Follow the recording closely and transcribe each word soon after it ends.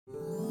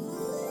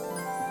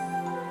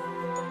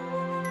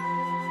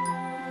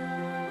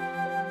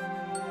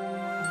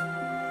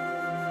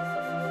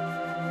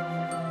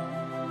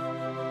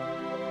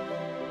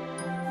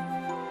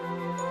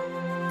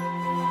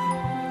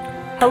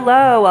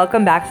Hello,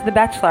 welcome back to The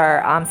Bachelor.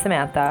 I'm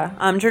Samantha.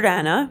 I'm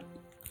Jordana.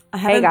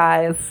 Hey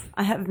guys.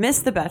 I have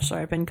missed The Bachelor.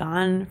 I've been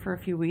gone for a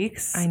few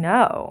weeks. I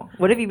know.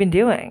 What have you been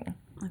doing?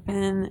 I've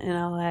been in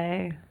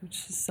LA,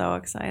 which is so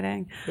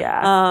exciting.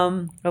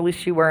 Yeah. At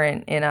least you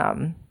weren't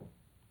in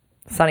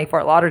sunny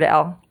Fort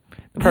Lauderdale.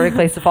 The perfect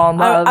place to fall in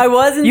love. I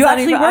was in you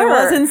sunny. Actually were.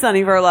 I was in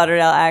sunny Fort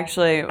Lauderdale.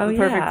 Actually, the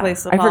perfect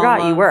place to fall I forgot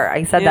in love. you were.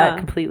 I said that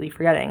completely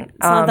forgetting. It's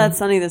not that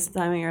sunny this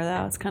time of year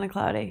though. It's kind of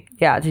cloudy.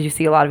 Yeah. Did you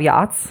see a lot of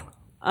yachts?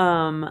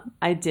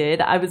 I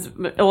did.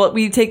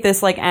 We take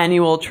this like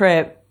annual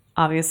trip.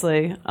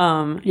 Obviously,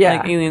 like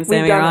Alien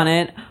Sammy are on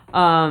it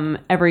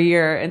every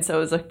year, and so it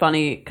was like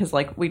funny because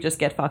like we just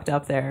get fucked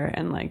up there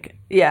and like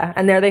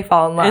and there they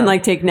fall in love and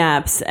like take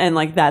naps, and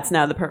like that's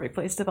now the perfect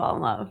place to fall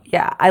in love.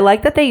 Yeah, I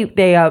like that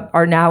they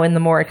are now in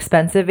the more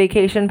expensive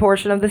vacation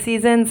portion of the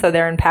season, so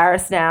they're in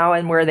Paris now,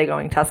 and where are they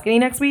going? Tuscany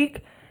next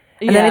week?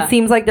 And then it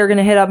seems like they're going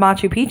to hit up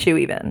Machu Picchu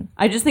even.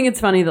 I just think it's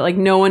funny that like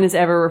no one has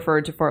ever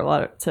referred to Fort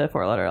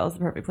Lauderdale as the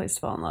perfect place to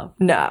fall in love.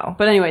 No.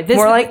 But anyway, this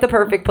more like the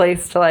perfect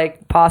place to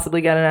like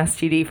possibly get an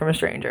STD from a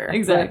stranger.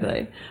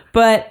 Exactly.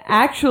 But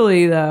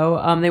actually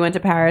though, they went to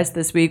Paris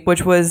this week,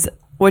 which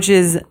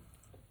is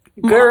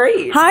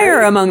great.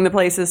 Higher among the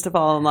places to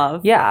fall in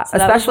love. Yeah, so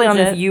especially on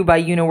this You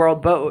by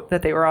Uniworld boat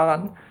that they were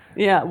on.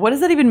 Yeah. What does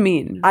that even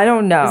mean? I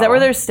don't know. Is that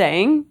where they're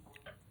staying?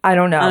 I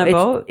don't know. On a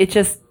boat? It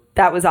just...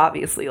 That was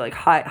obviously like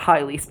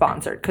highly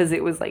sponsored because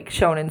it was like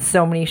shown in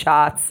so many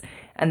shots,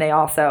 and they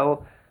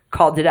also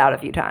called it out a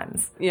few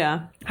times.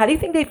 Yeah. How do you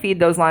think they feed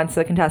those lines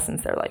to the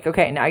contestants? They're like,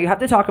 okay, now you have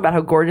to talk about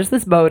how gorgeous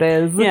this boat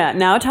is. Yeah.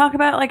 Now talk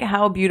about like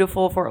how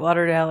beautiful Fort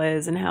Lauderdale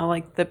is and how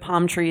like the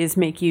palm trees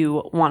make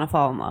you want to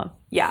fall in love.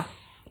 Yeah.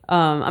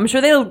 I'm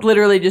sure they'll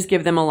literally just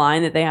give them a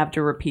line that they have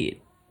to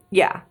repeat.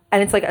 Yeah.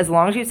 And it's like, as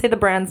long as you say the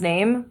brand's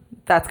name,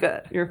 that's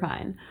good. You're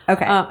fine.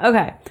 Okay.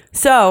 Okay.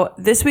 So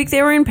this week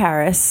they were in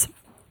Paris.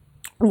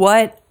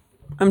 What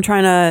I'm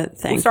trying to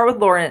think. We'll start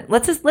with Lauren.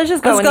 Let's just go in the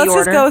order. Let's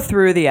just go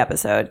through the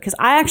episode because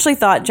I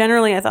thought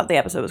the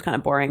episode was kind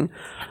of boring.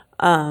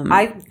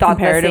 I thought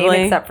the same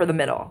except for the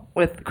middle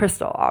with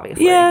Crystal,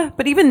 obviously. Yeah,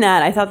 but even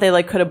that, I thought they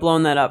like could have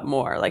blown that up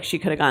more. Like she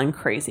could have gone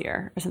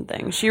crazier or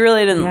something. She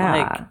really didn't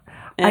like.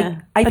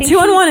 I think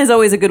 2-on-1 is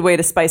always a good way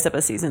to spice up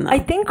a season, though. I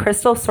think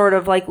Crystal sort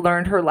of like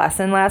learned her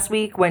lesson last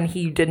week when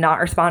he did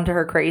not respond to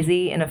her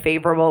crazy in a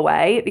favorable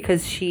way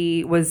because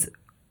she was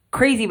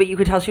crazy, but you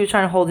could tell she was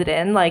trying to hold it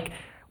in. Like,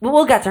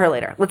 we'll get to her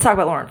later. Let's talk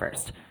about Lauren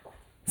first.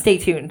 Stay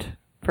tuned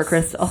for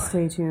Crystal.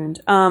 Stay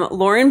tuned.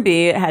 Lauren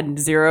B had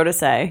zero to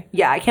say.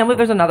 Yeah, I can't believe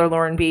there's another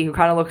Lauren B who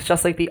kind of looks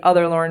just like the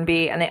other Lauren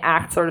B, and they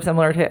act sort of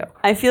similar too.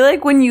 I feel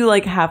like when you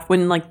like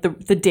when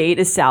the date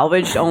is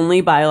salvaged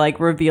only by like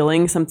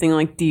revealing something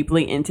like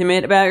deeply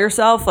intimate about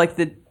yourself, like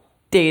the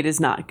date is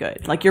not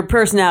good. Like your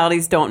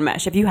personalities don't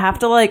mesh. If you have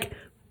to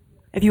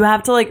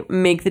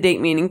make the date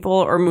meaningful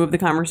or move the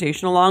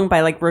conversation along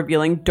by like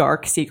revealing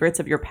dark secrets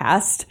of your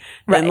past,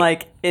 then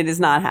like it is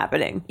not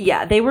happening.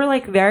 Yeah, they were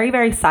like very,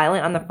 very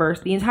silent on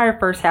the entire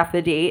first half of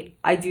the date.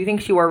 I do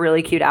think she wore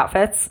really cute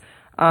outfits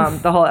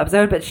the whole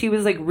episode, but she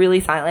was like really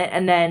silent.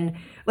 And then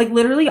like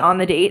literally on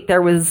the date,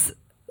 there was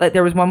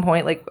one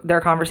point like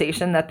their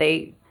conversation that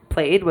they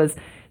played was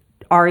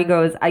Arie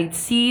goes, I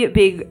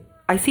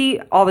see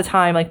all the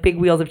time like big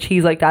wheels of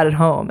cheese like that at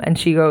home. And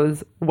she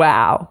goes,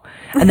 wow.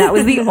 And that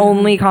was the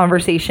only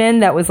conversation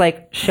that was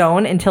like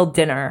shown until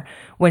dinner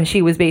when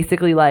she was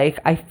basically like,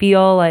 I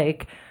feel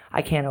like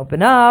I can't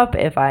open up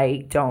if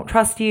I don't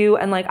trust you.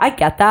 And like, I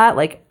get that.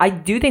 Like, I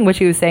do think what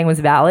she was saying was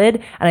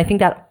valid. And I think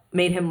that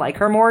made him like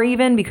her more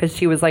even because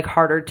she was like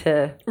harder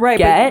to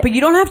get. But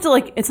you don't have to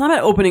like, it's not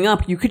about opening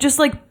up. You could just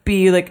like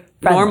be like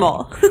friendly.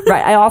 Normal.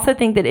 Right. I also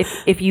think that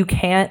if you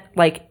can't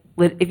like,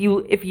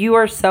 if you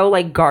are so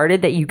like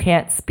guarded that you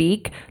can't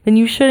speak, then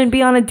you shouldn't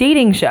be on a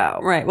dating show.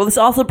 Right. Well, this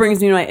also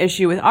brings me to my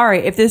issue with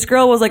Arie. If this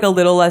girl was like a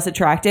little less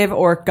attractive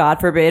or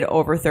God forbid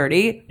over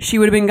 30, she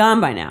would have been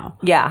gone by now.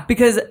 Yeah.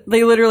 Because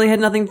they literally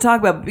had nothing to talk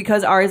about. But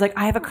because Arie's like,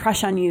 I have a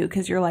crush on you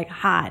because you're like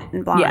hot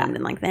and blonde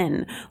and like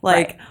thin.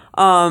 Like,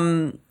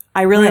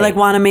 I really like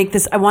want to make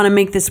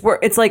this work.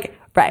 It's like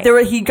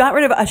he got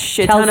rid of a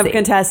shit ton of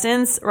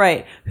contestants,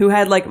 who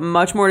had like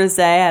much more to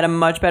say, had a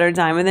much better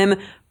time with him.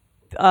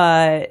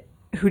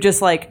 Who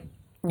just like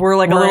were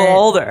like a little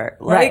older,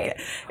 like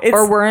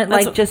or weren't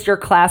like just your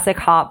classic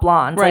hot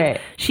blonde. Right.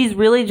 Like she's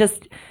really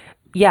just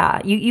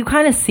you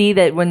kind of see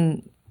that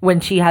when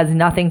she has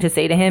nothing to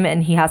say to him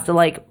and he has to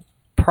like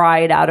pry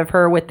it out of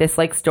her with this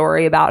like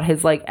story about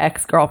his like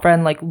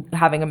ex-girlfriend like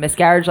having a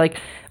miscarriage. Like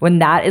when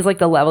that is like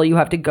the level you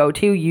have to go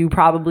to, you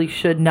probably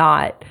should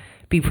not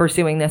be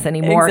pursuing this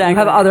anymore. Exactly. You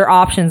have other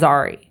options,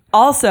 Arie.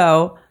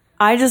 Also,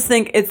 I just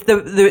think it's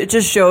it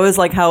just shows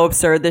like how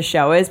absurd this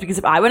show is because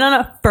if I went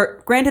on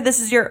granted this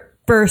is your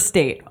first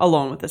date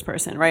alone with this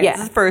person, right? Yeah.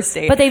 This is first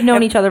date. But they've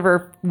known each other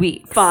for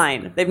weeks.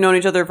 Fine. They've known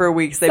each other for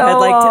weeks. They've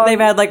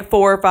had like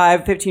 4 or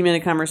 5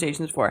 15-minute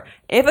conversations before.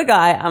 If a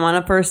guy, I'm on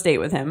a first date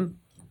with him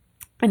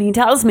and he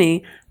tells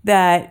me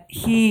that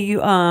he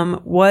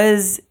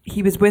was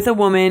with a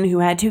woman who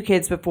had 2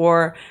 kids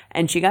before,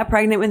 and she got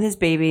pregnant with his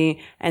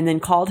baby, and then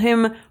called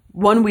him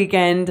one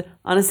weekend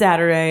on a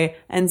Saturday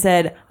and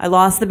said, I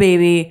lost the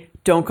baby,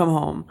 don't come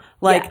home.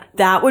 Like,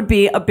 that would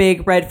be a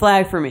big red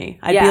flag for me.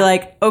 I'd be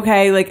like,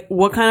 okay, like,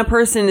 what kind of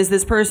person is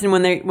this person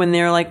when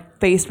they're like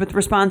faced with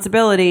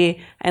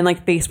responsibility and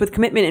like faced with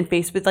commitment and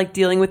faced with like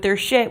dealing with their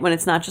shit when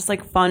it's not just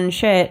like fun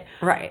shit.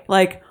 Right.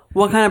 Like,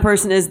 what kind of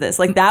person is this?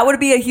 Like, that would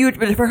be a huge,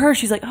 but for her,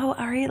 she's like, oh,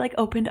 Arie like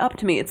opened up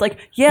to me. It's like,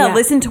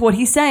 listen to what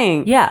he's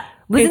saying. Yeah.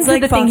 Listen it's to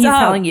like the thing he's up.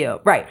 telling you.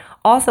 Right.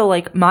 Also,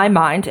 like, my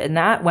mind in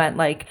that went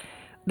like,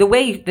 the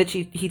way that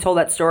he told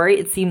that story,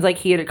 it seems like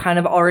he had kind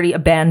of already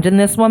abandoned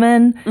this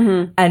woman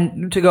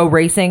and to go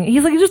racing.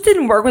 He's like, it just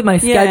didn't work with my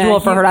schedule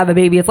for her to have a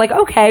baby. It's like,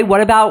 okay, what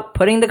about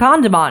putting the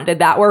condom on? Did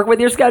that work with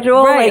your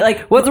schedule? Right.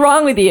 Like what's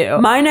wrong with you?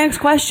 My next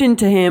question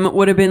to him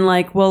would have been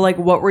like, well, like,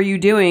 what were you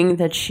doing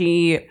that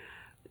she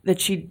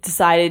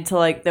decided to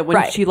like, that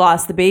when she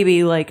lost the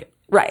baby, like,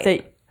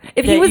 that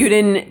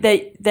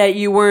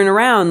you weren't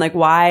around, like,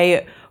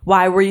 why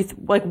were you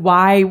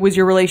why was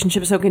your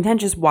relationship so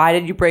contentious? Why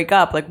did you break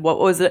up? Like, what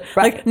was it?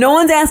 Right. Like, no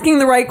one's asking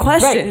the right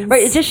questions.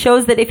 Right. It just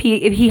shows that if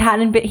he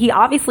hadn't been, he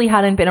obviously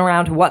hadn't been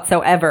around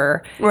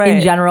whatsoever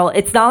in general.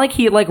 It's not like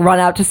he had like run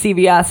out to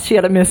CVS. She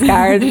had a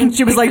miscarriage and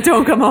she was like,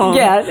 don't come home.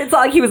 Yeah. It's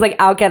not like he was like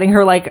out getting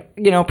her like,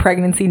 you know,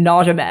 pregnancy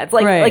nausea meds.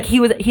 Like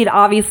he'd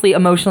obviously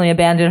emotionally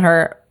abandoned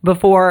her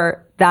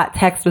before that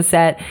text was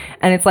sent.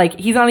 And it's like,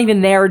 he's not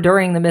even there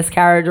during the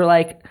miscarriage or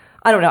like,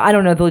 I don't know. I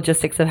don't know the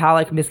logistics of how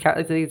like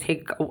miscarriage they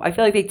take. I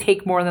feel like they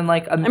take more than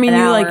like an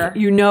hour. Like,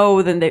 you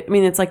know, then they. I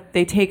mean, it's like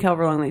they take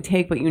however long they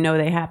take, but you know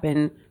they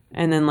happen,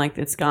 and then like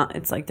it's gone.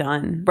 It's like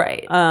done.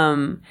 Right.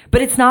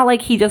 But it's not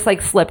like he just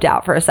like slipped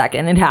out for a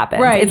second and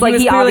happened. Right. It's like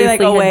he obviously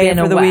like away had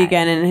been for the away.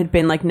 weekend and had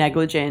been like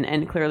negligent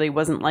and clearly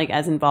wasn't like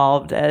as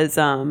involved as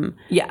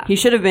Yeah. he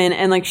should have been,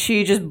 and like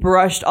she just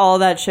brushed all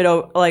that shit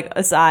like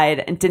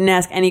aside and didn't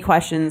ask any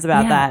questions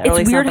about that.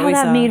 It's weird how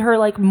that made her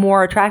like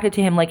more attracted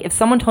to him. Like if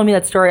someone told me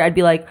that story, I'd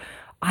be like,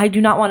 I do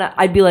not want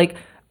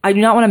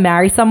to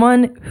marry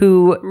someone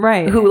who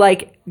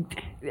like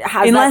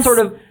has that sort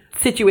of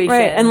situation.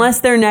 Right.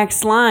 Unless their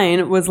next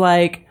line was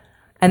like,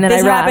 and then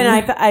this happened.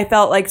 I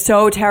felt like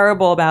so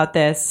terrible about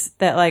this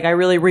that like I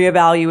really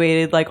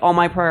reevaluated like all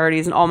my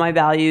priorities and all my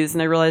values,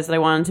 and I realized that I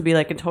wanted to be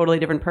like a totally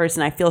different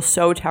person. I feel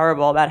so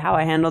terrible about how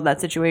I handled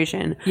that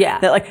situation. Yeah.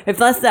 That like if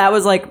that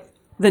was like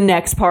the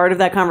next part of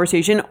that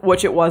conversation,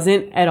 which it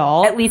wasn't at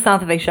all. At least not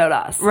that they showed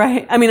us.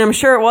 Right. I mean, I'm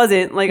sure it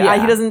wasn't. Like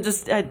he doesn't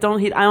just. I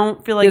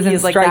don't feel like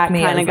he's like that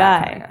kind of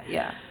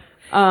guy.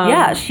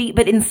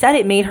 But instead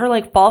it made her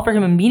like fall for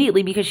him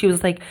immediately because she was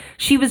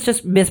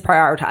just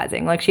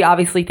misprioritizing. Like she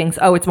obviously thinks,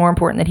 oh, it's more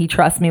important that he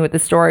trusts me with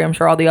this story. I'm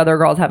sure all the other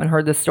girls haven't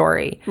heard this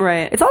story.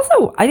 Right. It's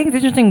also, I think it's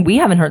interesting we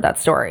haven't heard that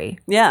story.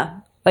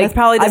 Yeah. Like that's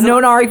probably I've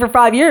known Arie for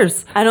 5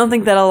 years. I don't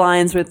think that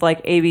aligns with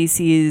like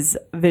ABC's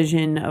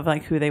vision of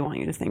like who they want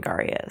you to think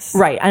Arie is.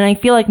 Right. And I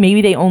feel like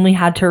maybe they only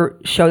had to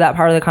show that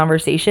part of the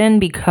conversation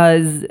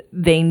because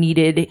they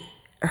needed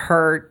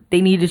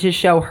to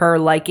show her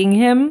liking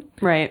him,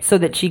 right, so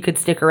that she could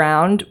stick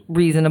around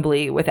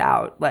reasonably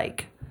without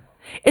like,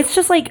 it's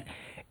just like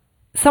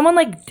someone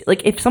like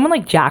if someone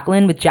like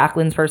Jacqueline with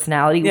Jacqueline's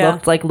personality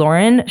looked like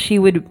Lauren, she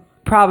would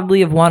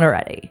probably have won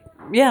already.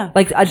 Yeah,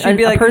 like she'd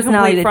be like a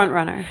personality front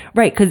runner,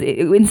 right? Because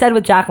instead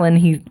with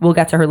Jacqueline, we'll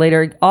get to her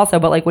later also,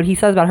 but like what he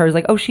says about her is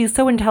like, oh, she's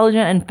so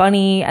intelligent and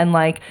funny and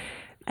like.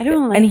 I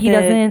don't like and he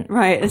doesn't.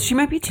 Right. She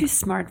might be too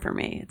smart for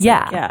me. It's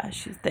yeah. Like, yeah.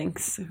 She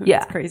thinks.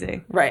 It's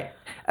crazy. Right.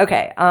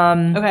 Okay.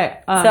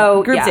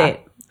 So group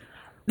date.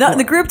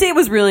 The group date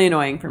was really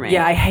annoying for me.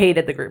 Yeah, I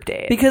hated the group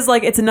date. Because,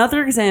 like, it's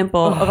another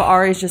example of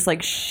Arie's just,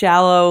 like,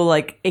 shallow,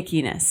 like,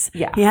 ickiness.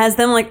 Yeah. He has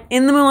them, like,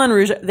 in the Moulin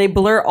Rouge, they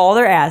blur all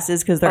their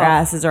asses because their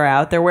asses are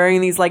out. They're wearing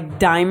these, like,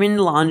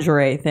 diamond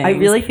lingerie things. I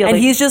really feel and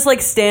like... he's just,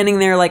 like, standing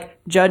there, like,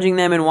 judging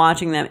them and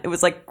watching them. It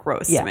was, like,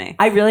 gross to me.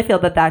 I really feel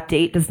that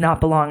date does not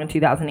belong in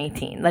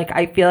 2018. Like,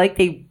 I feel like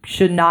they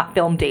should not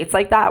film dates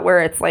like that where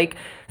it's, like,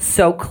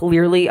 so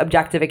clearly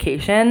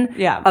objectification.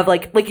 Yeah. Of,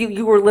 like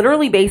you were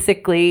literally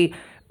basically...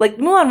 Like,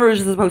 Moulin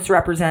Rouge is supposed to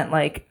represent,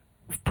 like,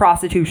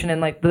 prostitution in,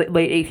 like, the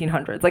late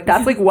 1800s. Like,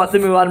 that's, like, what the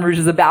Moulin Rouge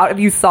is about. If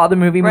you saw the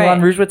movie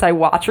Moulin Rouge, which I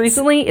watched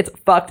recently, it's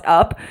fucked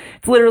up.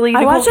 It's literally...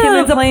 I watched it on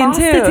a plane,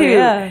 too.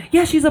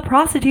 Yeah, she's a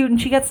prostitute,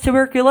 and she gets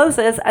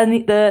tuberculosis,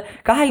 and the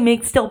guy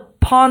still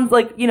pawns,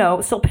 like, you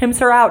know, still pimps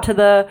her out to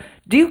the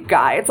Duke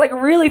guy. It's, like,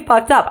 really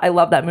fucked up. I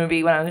love that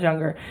movie when I was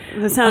younger.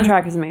 The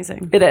soundtrack is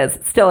amazing. It is.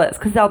 Still is,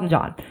 because Elton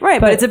John. Right,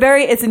 but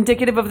it's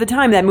indicative of the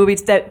time. That movie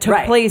that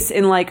took place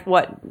in, like,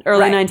 what,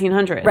 early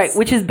 1900s. Right,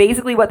 which is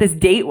basically what this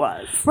date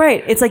was.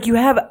 Right. It's like you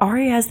have,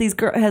 Arie has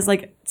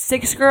like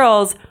 6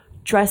 girls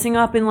dressing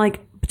up in, like,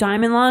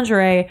 diamond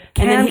lingerie.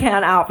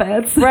 Can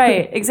outfits.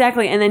 Right,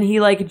 exactly. And then he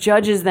like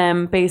judges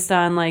them based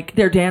on like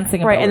their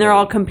dancing ability. Right, and they're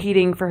all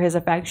competing for his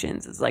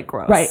affections. It's like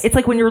gross. Right. It's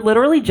like when you're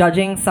literally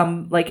judging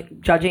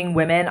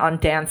women on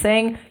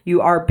dancing,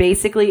 you are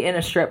basically in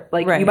a strip.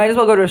 Like you might as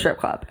well go to a strip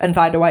club and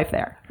find a wife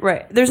there.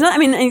 Right. There's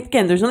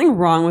nothing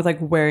wrong with like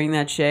wearing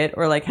that shit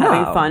or like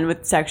having fun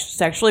with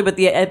sexually, but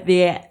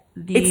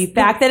the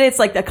fact that it's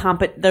like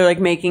they're like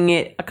making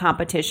it a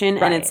competition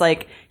and it's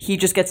like he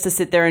just gets to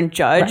sit there and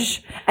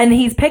judge. Right. And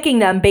he's picking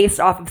them based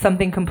off of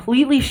something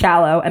completely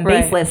shallow and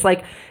baseless.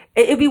 Like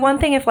it'd be one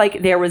thing if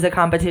like there was a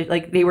competition,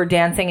 like they were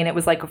dancing and it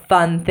was like a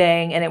fun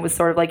thing and it was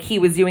sort of like he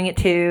was doing it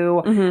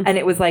too and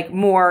it was like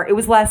more, it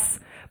was less.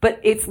 But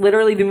it's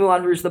literally the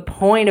Moulin Rouge. The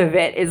point of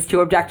it is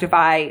to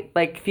objectify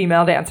like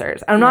female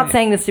dancers. I'm not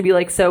saying this to be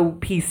like so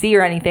PC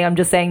or anything. I'm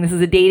just saying this is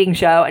a dating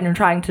show, and you're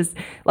trying to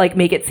like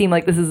make it seem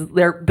like this is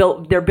they're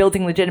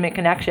building legitimate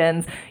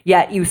connections.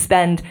 Yet you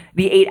spend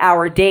the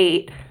 8-hour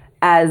date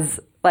as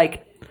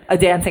like a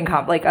dancing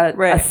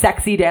a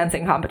sexy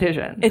dancing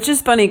competition. It's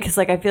just funny because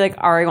like I feel like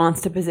Arie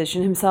wants to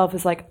position himself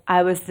as like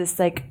I was this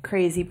like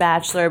crazy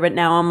bachelor, but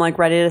now I'm like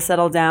ready to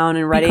settle down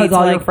and ready because to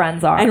all like, your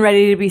friends are and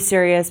ready to be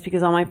serious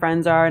because all my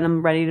friends are, and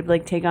I'm ready to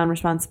like take on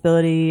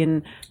responsibility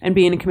and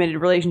be in a committed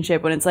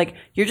relationship. When it's like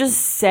you're just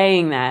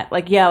saying that,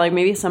 like like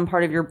maybe some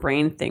part of your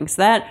brain thinks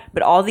that,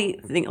 but all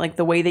like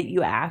the way that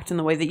you act and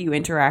the way that you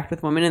interact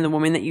with women and the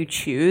women that you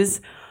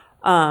choose.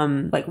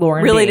 Like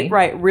Lauren really B.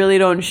 really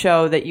don't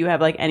show that you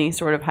have like any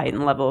sort of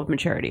heightened level of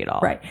maturity at all.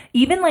 Right.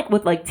 Even like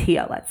with like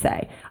Tia, let's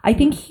say. I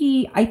think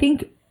he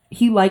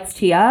likes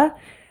Tia,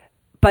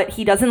 but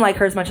he doesn't like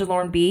her as much as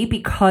Lauren B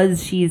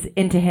because she's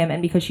into him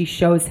and because she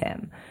shows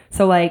him.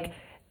 So like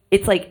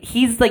it's like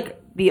he's like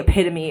the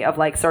epitome of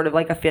like sort of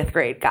like a 5th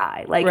grade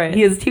guy. Like he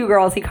has 2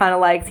 girls he kind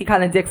of likes, he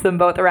kind of dicks them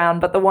both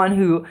around, but the one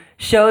who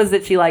shows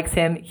that she likes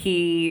him,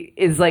 he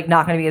is like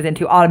not going to be as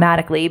into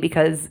automatically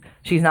because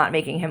she's not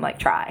making him like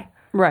try.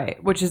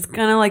 Right, which is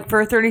kind of like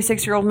for a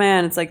 36-year-old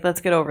man, it's like let's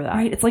get over that.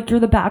 Right, it's like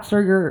you're the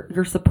bachelor,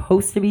 you're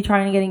supposed to be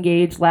trying to get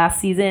engaged. Last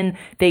season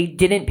they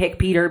didn't pick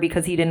Peter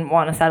because he didn't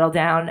want to settle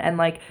down, and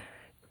like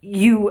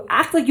you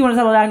act like you want to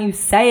settle down, you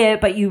say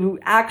it, but you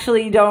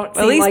actually don't.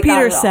 At least like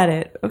Peter said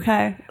it,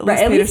 okay?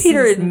 At least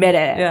Peter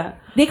admitted it. Yeah,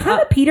 they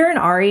kind of Peter and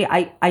Arie.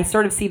 I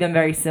sort of see them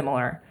very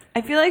similar.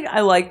 I feel like I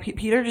like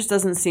Peter. Just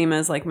doesn't seem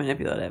as like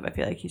manipulative. I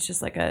feel like he's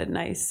just like a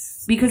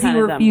nice because he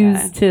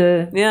refused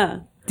to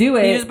do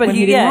it.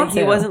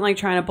 He wasn't like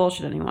trying to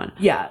bullshit anyone.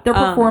 Yeah, their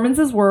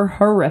performances were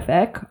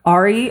horrific.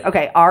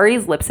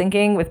 Arie's lip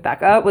syncing with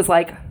Becca was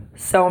like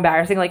so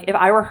embarrassing. Like if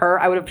I were her,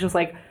 I would have just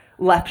like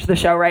left the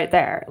show right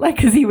there, like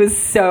because he was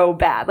so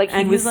bad. Like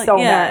he was like, so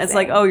embarrassing. It's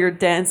like, oh, you're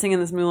dancing in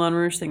this Moulin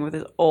Rouge thing with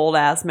this old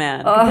ass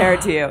man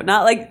compared to you,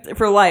 not like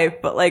for life,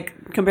 but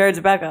like compared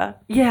to Becca.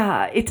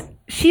 Yeah,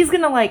 she's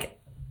gonna like.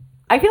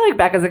 I feel like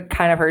Becca's a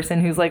kind of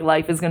person whose like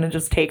life is going to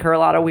just take her a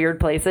lot of weird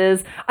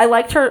places. I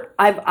liked her.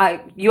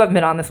 You haven't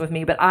been on this with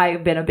me, but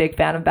I've been a big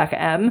fan of Becca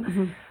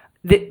M.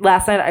 Mm-hmm.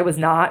 Last night I was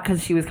not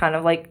because she was kind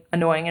of like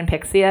annoying and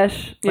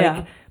pixie-ish.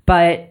 Like,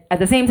 but at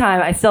the same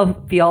time, I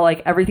still feel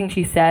like everything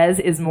she says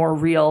is more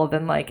real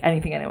than like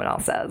anything anyone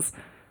else says.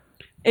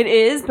 It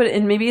is,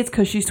 and maybe it's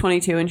because she's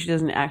 22 and she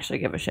doesn't actually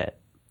give a shit.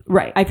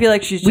 Right. I feel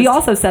like she's just... We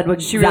also said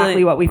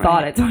exactly what we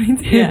thought at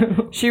 22. Yeah.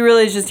 She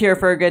really is just here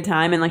for a good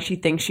time, and like she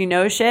thinks she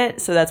knows shit,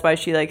 so that's why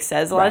she like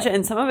says a lot of shit,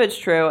 and some of it's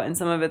true and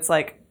some of it's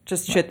like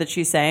just shit that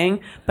she's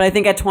saying. But I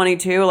think at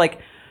 22,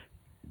 like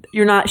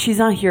she's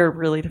not here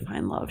really to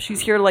find love. She's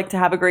here like to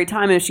have a great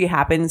time, and if she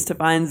happens to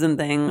find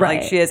something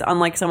like she is,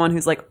 unlike someone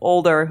who's like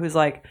older who's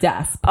like,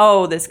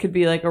 oh, this could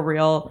be like a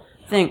real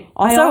thing.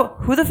 Also,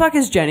 who the fuck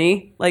is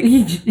Jenny? Like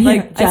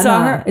Jenna. I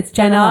saw her. It's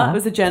Jenna.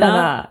 Was it Jenna?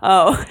 Jenna.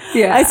 Oh,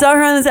 yeah. I saw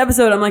her on this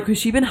episode. I'm like, was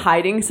she been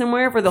hiding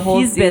somewhere for the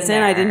whole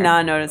season? I did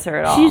not notice her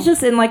at all. She's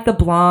just in like the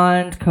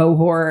blonde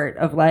cohort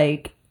of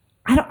like,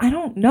 I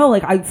don't know.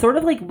 Like I sort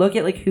of like look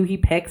at like who he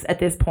picks at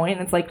this point,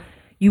 and it's like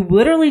you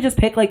literally just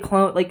pick like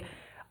clone. Like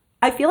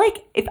I feel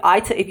like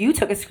if you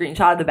took a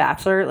screenshot of The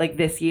Bachelor like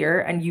this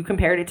year and you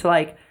compared it to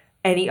like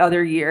any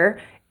other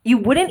year, you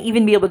wouldn't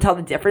even be able to tell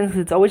the difference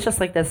because it's always just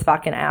like this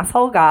fucking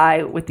asshole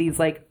guy with these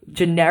like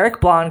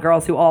generic blonde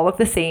girls who all look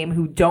the same,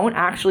 who don't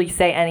actually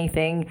say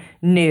anything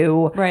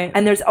new. Right.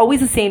 And there's always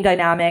the same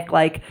dynamic.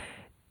 Like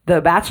the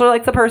Bachelor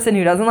likes the person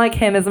who doesn't like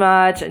him as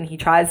much, and he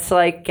tries to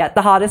like get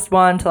the hottest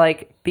one to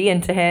like be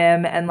into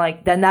him. And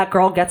like then that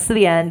girl gets to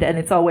the end and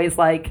it's always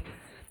like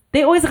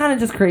they always kind of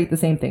just create the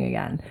same thing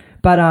again.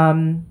 But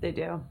they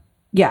do.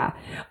 Yeah.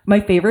 My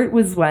favorite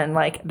was when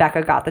like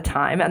Becca got the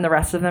time and the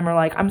rest of them are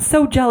like, I'm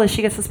so jealous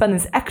she gets to spend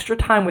this extra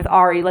time with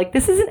Arie. Like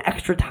this isn't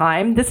extra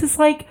time. This is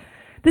like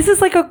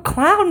a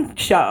clown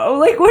show.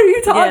 Like what are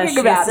you talking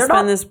about? They're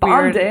not this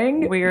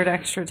bonding. weird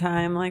extra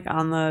time like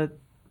on the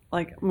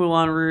like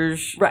Moulin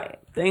Rouge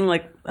thing.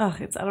 Like,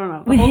 it's I don't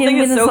know. The With whole him thing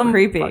is in so some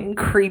creepy.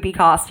 Creepy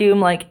costume.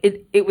 Like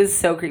it was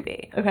so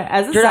creepy. Okay,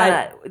 as a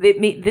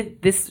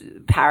Jordana, this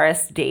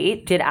Paris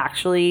date did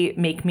actually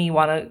make me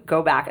want to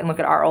go back and look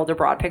at our old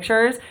abroad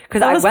pictures,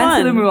 because I went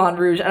to the Moulin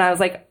Rouge and I was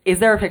like, is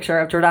there a picture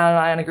of Jordana and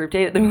I on a group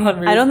date at the Moulin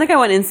Rouge? I don't think I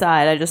went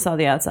inside. I just saw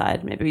the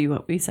outside. Maybe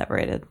we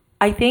separated.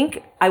 I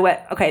think I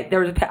went. Okay,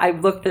 I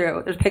looked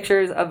through. There's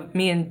pictures of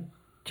me and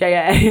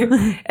J.A.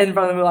 in front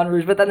of the Moulin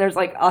Rouge, but then there's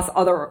like us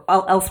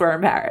elsewhere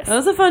in Paris. That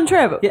was a fun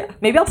trip. Yeah,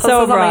 maybe I'll post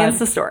those on my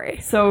Insta story.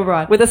 So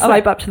broad. With a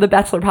swipe up to the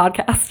Bachelor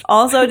podcast.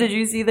 Also, did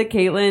you see the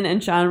Caitlyn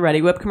and Sean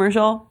Ready Whip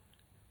commercial?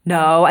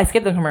 No, I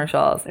skipped the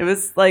commercials. It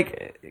was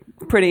like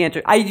pretty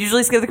interesting. I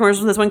usually skip the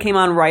commercials. This one came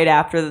on right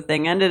after the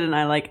thing ended, and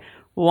I like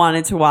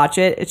wanted to watch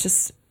it.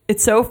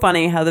 It's so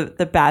funny how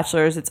the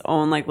Bachelor is its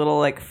own like little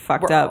like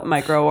fucked up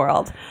micro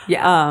world.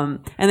 Yeah.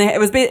 And it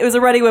was a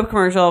Ready Whip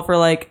commercial for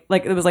like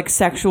it was like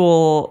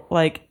sexual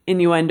like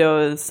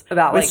innuendos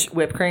about like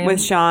whipped cream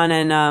with Sean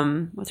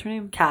and what's her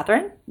name?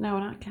 Catherine? No,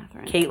 not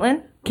Catherine.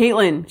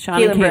 Caitlyn.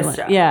 Sean and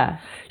Caitlyn. Yeah.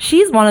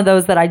 She's one of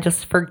those that I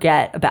just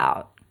forget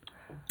about.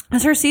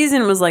 Because her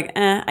season was like,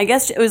 I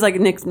guess it was like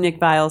Nick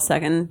Viall's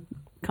second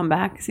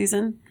comeback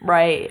season.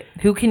 Right.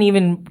 Who can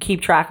even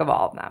keep track of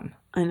all of them?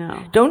 I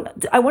know.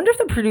 I wonder if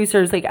the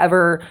producers like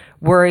ever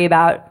worry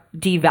about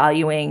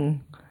devaluing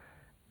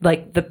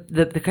like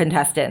the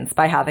contestants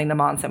by having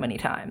them on so many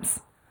times.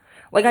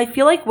 Like, I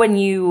feel like when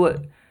you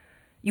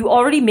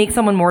already make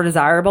someone more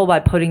desirable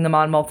by putting them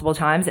on multiple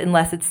times,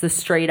 unless it's the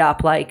straight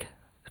up like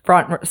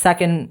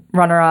second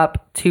runner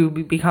up to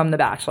become the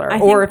Bachelor,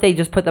 or if they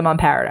just put them on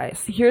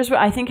Paradise. Here's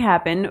what I think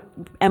happened.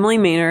 Emily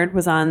Maynard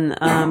was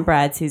on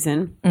Brad's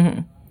season,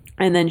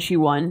 and then she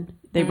won.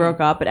 They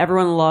broke up, but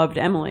everyone loved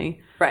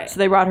Emily. Right. So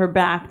they brought her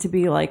back to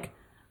be like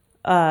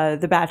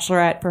the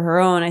Bachelorette for her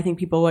own. I think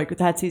people like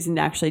that season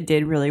actually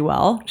did really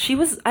well.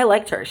 I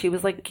liked her. She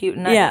was like cute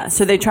and nice. Yeah.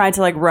 So they tried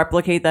to like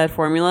replicate that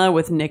formula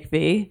with Nick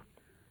V.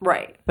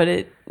 Right. But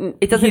it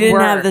doesn't he didn't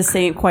work.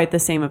 have quite the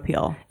same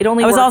appeal. It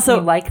only works when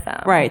you like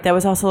them. Right. That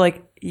was also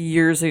like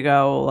years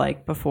ago,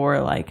 like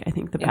before like I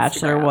think The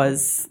Bachelor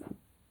was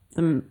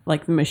the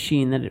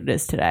machine that it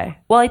is today.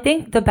 Well, I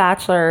think The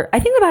Bachelor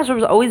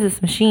was always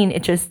this machine.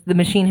 It just the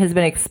machine has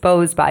been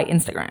exposed by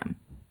Instagram.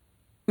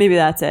 Maybe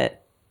that's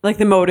it. Like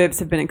the motives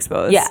have been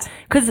exposed. Yeah.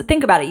 Because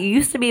think about it. You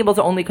used to be able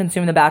to only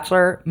consume The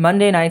Bachelor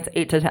Monday nights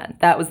 8 to 10.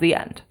 That was the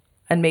end.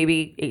 And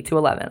maybe 8 to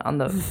 11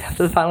 on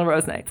after the final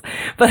rose nights.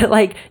 But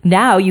like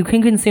now you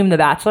can consume The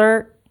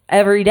Bachelor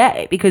every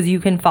day because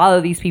you can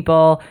follow these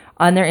people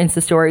on their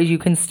Insta stories. You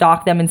can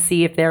stalk them and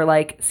see if they're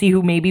like, see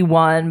who maybe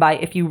won by,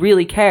 if you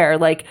really care,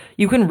 like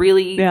you can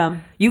really,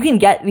 you can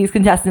get these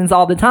contestants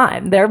all the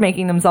time. They're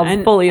making themselves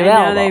fully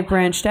available. And now they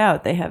branched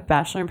out. They have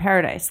Bachelor in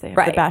Paradise. They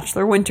have the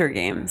Bachelor Winter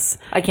Games.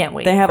 I can't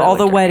wait. They have all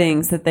the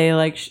weddings that they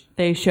like,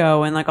 they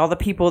show, and like all the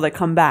people that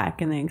come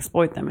back and they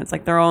exploit them. It's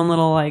like their own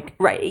little like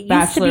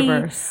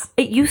Bachelorverse.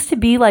 It used to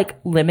be like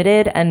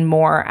limited and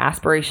more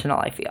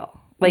aspirational, I feel.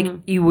 Like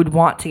you would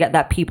want to get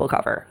that people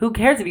cover. Who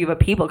cares if you have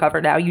a people cover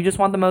now? You just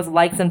want the most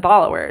likes and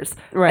followers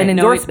and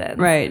endorsements.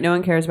 No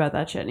one cares about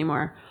that shit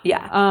anymore.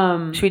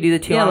 Yeah. Should we do the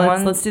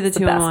 2-on-1? Let's do the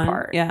 2-on-1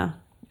 part. Yeah.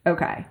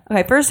 Okay.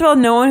 First of all,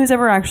 no one who's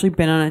ever actually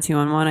been on a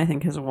 2-on-1, I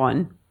think, has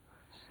won.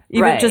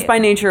 Even just by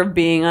nature of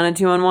being on a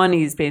 2-on-1,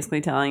 he's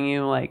basically telling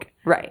you like,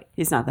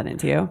 he's not that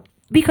into you.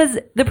 Because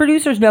the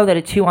producers know that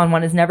a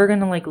 2-on-1 is never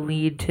going to like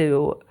lead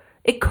to.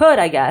 It could,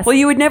 I guess. Well,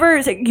 you would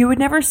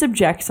never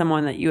subject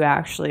someone that you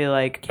actually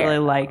like really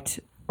liked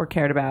or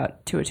cared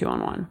about to a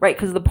 2-on-1. Right,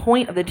 because the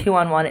point of the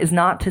 2-on-1 is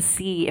not to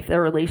see if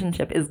their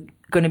relationship is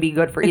going to be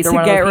good for either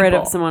one of those people. It's to get rid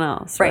of someone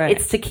else. Right,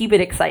 it's to keep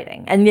it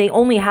exciting. And they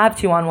only have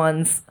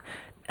 2-on-1s.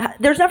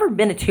 There's never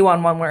been a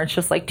 2-on-1 where it's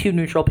just like two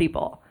neutral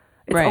people.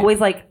 It's always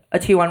like a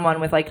 2-on-1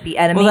 with like the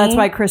enemy. Well, that's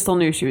why Crystal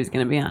knew she was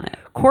going to be on it.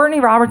 Courtney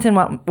Robertson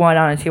went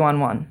on a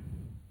 2-on-1.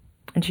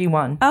 And she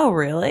won. Oh,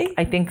 really?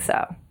 I think so.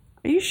 Are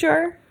you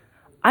sure?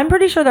 I'm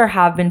pretty sure there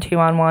have been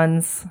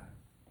 2-on-1s.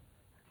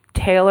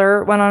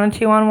 Taylor went on a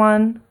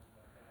 2-on-1.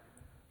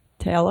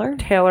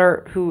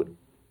 Taylor,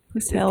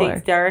 who's Taylor?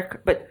 Dates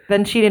Derek, but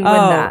then she didn't win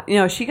that. You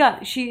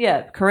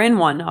know, Corinne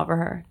won over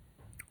her.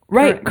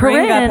 Right,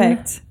 Corinne got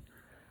picked.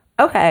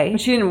 Okay.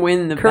 But she didn't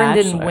win the Corinne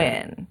Bachelor. didn't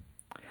win.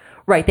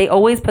 Right, they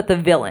always put the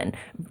villain.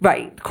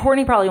 Right,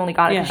 Courtney probably only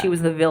got it because she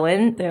was the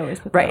villain. They always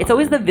put it's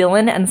always the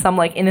villain and some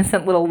like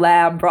innocent little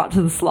lamb brought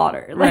to the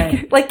slaughter.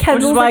 Like Kendall.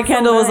 Which is why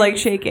Kendall was like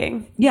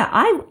shaking. Yeah,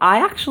 I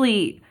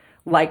actually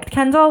liked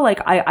Kendall.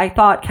 Like I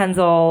thought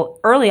Kendall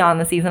early on in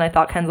the season. I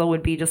thought Kendall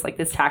would be just like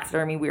this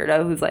taxidermy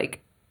weirdo who's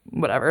like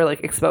whatever,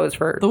 like exposed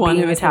for the one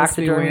being who a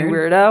taxidermy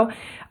weirdo.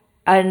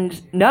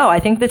 And no, I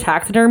think the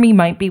taxidermy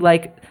might be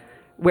like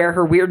where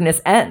her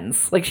weirdness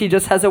ends. Like she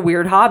just has a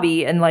weird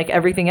hobby and like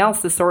everything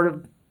else is sort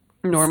of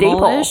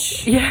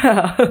normal-ish.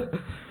 Yeah.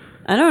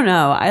 I don't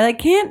know. I like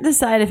can't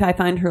decide if I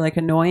find her like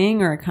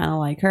annoying or I kind of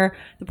like her.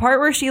 The part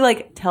where she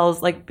like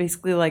tells like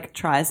basically like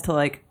tries to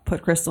like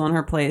put Crystal in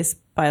her place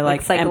by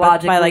like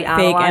psychologically by like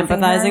fake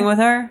empathizing with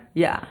her.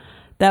 Yeah.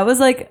 That was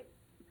like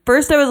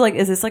First, I was like,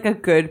 is this like a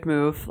good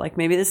move? Like,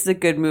 maybe this is a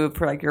good move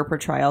for like your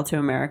portrayal to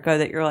America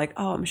that you're like,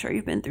 oh, I'm sure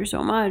you've been through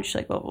so much,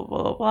 like, blah, blah,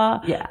 blah, blah,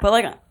 blah. Yeah. But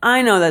like,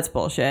 I know that's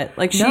bullshit.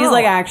 Like, she's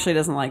like actually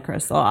doesn't like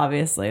Crystal,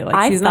 obviously.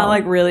 Like, she's not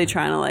like really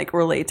trying to like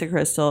relate to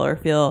Crystal or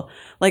feel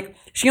like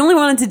she only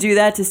wanted to do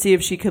that to see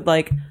if she could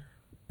like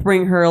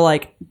bring her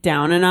like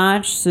down a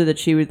notch so that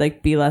she would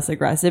like be less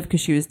aggressive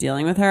because she was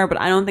dealing with her.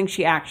 But I don't think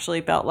she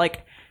actually felt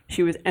like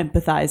she was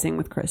empathizing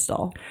with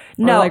Crystal.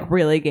 No. Or like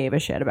really gave a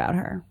shit about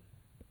her.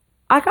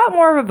 I got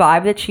more of a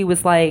vibe that she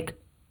was like,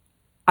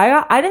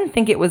 I didn't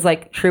think it was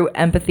like true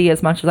empathy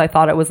as much as I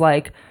thought it was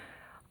like,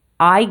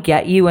 I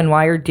get you and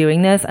why you're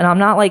doing this. And I'm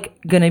not like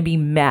going to be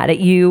mad at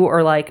you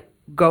or like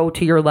go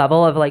to your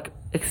level of like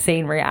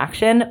insane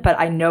reaction. But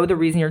I know the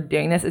reason you're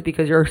doing this is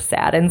because you're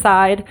sad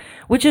inside,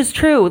 which is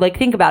true. Like,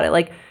 think about it.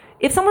 Like,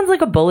 if someone's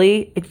like a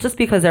bully, it's just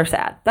because they're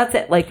sad. That's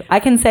it. Like, I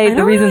can say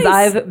the reasons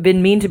I've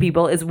been mean to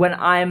people is when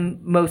I'm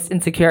most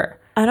insecure.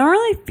 I don't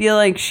really feel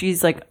like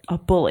she's like a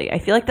bully. I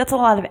feel like that's a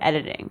lot of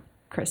editing,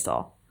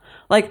 Crystal.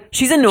 Like,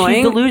 she's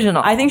annoying. She's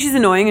delusional. I think she's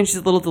annoying and she's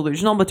a little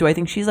delusional, but do I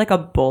think she's like a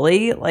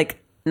bully?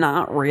 Like,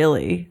 not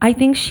really. I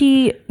think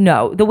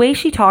the way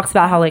she talks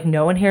about how like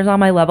no one here's on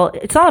my level,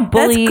 it's not a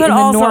bully. That could in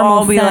the also normal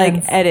all be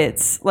sense. like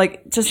edits.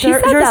 Like, just she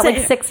said that like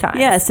 6 times.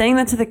 Yeah, saying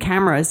that to the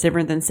camera is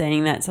different than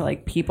saying that to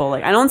like people.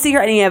 Like, I don't see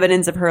her any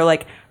evidence of her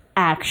like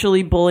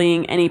actually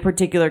bullying any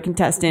particular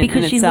contestant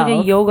because she's like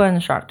a yoga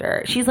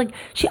instructor. She's like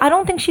I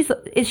don't think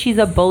she's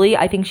a bully.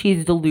 I think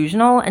she's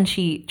delusional and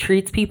she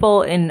treats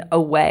people in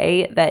a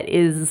way that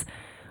is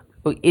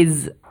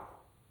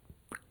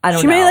I don't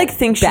know. She may like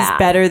think bad. She's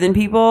better than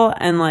people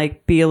and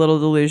like be a little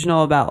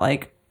delusional about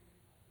like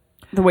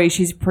the way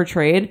she's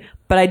portrayed,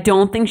 but I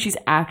don't think she's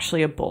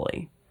actually a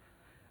bully.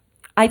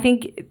 I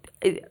think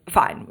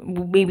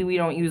fine. Maybe we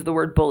don't use the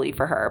word bully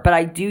for her, but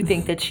I do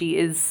think that she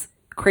is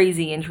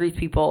crazy and treats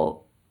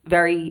people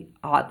very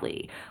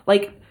oddly.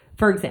 Like,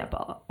 for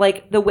example,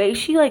 like the way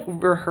she like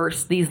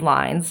rehearsed these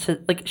lines to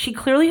like, she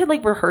clearly had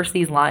like rehearsed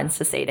these lines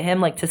to say to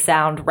him, like to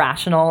sound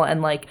rational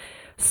and like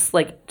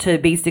to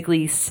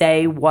basically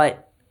say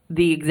what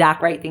the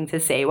exact right thing to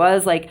say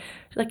was. Like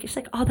it's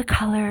like all the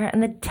color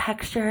and the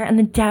texture and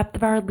the depth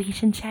of our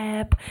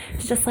relationship.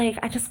 It's just like,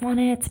 I just want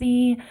it to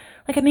be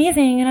like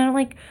amazing. And I'm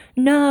like,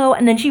 no.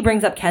 And then she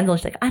brings up Kendall.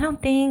 She's like, I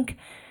don't think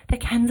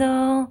that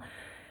Kendall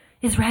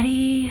is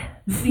ready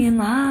to be in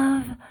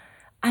love.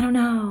 I don't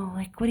know.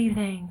 Like, what do you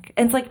think?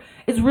 And it's like,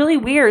 it's really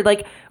weird.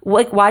 Like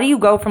why do you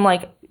go from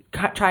like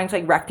trying to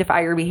like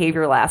rectify your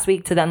behavior last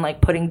week to then like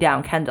putting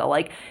down Kendall?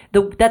 Like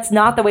that's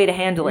not the way to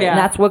handle it. Yeah. And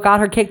that's what got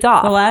her kicked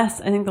off. I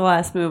think the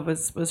last move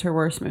was her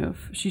worst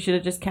move. She should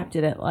have just kept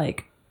it at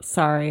like,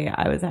 sorry,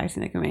 I was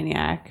acting like a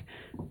maniac.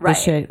 Right.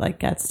 This shit like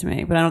gets to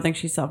me. But I don't think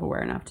she's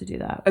self-aware enough to do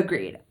that.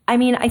 Agreed. I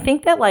mean, I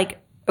think that like,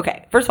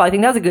 okay, first of all, I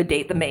think that was a good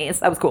date. The maze,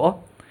 that was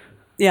cool.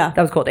 Yeah.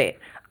 That was a cool date.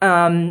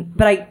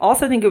 But I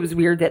also think it was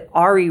weird that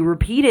Arie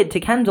repeated to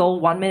Kendall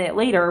 1 minute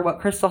later what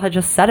Crystal had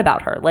just said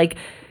about her. Like,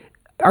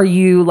 are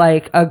you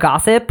like a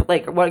gossip?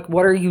 Like,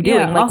 what are you doing?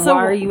 Yeah, like, also,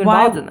 why are you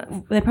involved in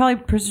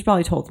this? Christy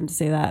probably told him to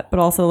say that, but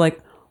also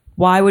like,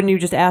 why wouldn't you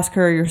just ask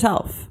her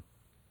yourself?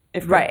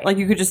 Right. Like,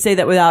 you could just say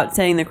that without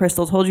saying that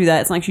Crystal told you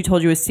that. It's not like she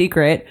told you a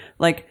secret.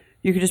 Like,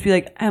 you could just be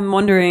like, I'm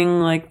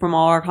wondering, like, from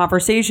all our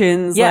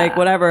conversations, like,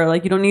 whatever.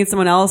 Like, you don't need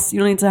someone else. You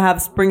don't need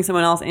to bring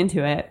someone else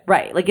into it.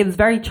 Right. Like, it was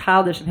very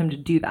childish of him to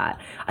do that.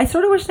 I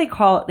sort of wish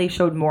they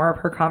showed more of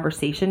her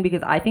conversation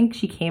because I think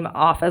she came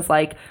off as,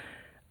 like,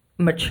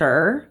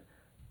 mature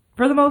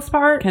for the most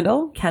part.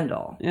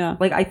 Kendall? Yeah.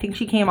 Like, I think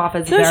she came off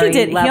as very she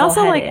did. level-headed. He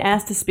also, like,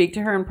 asked to speak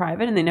to her in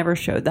private, and they never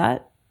showed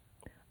that.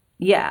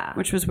 Yeah.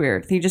 Which was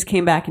weird. He just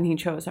came back and he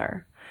chose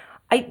her.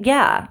 I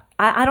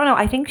don't know.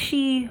 I think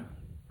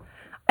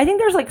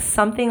there's like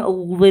something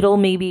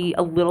maybe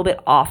a little bit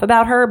off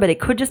about her, but it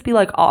could just be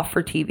like off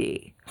for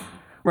TV.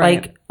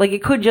 Right. Like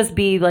it could just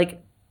be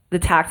like the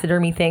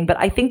taxidermy thing. But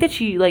I think that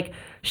she like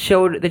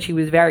showed that she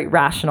was very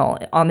rational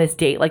on this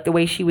date. Like the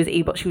way she was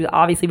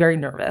obviously very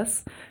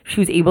nervous. She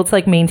was able to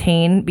like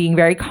maintain being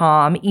very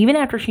calm. Even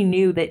after she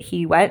knew that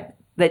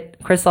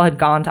that Crystal had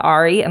gone to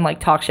Arie and like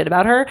talk shit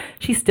about her,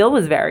 she still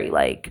was very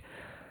like,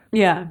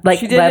 like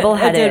she did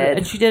level-headed.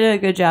 And she did a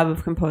good job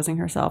of composing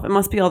herself. It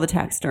must be all the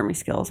taxidermy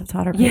skills have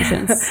taught her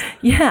patience.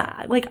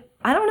 Yeah. Like,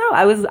 I don't know.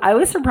 I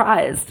was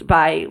surprised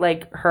by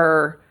like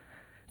her,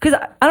 because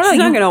I don't know. She's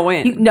not going to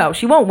win. No,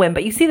 she won't win.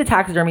 But you see the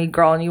taxidermy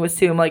girl and you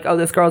assume like, oh,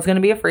 this girl's going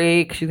to be a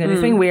freak. She's going to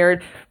do something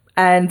weird.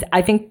 And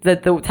I think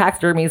that the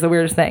taxidermy is the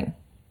weirdest thing.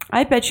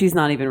 I bet she's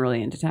not even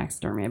really into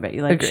taxidermy. I bet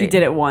you like Agreed. She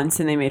did it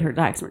once and they made her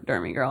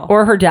taxidermy girl.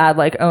 Or her dad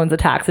like owns a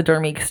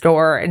taxidermy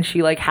store and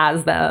she like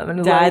has them.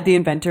 And Dad, like, the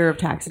inventor of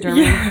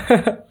taxidermy.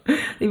 Yeah.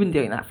 They've been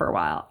doing that for a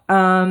while.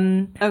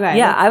 Okay.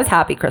 Yeah, I was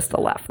happy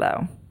Crystal left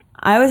though.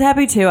 I was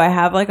happy too. I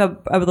have like a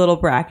little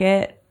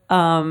bracket.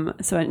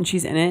 And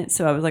she's in it,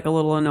 so I was like a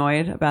little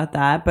annoyed about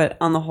that. But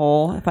on the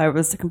whole, if I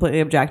was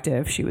completely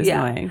objective, she was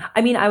annoying.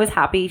 I mean, I was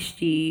happy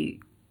she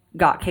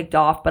got kicked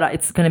off, but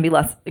it's going to be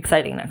less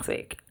exciting next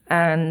week.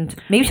 And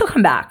maybe she'll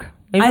come back.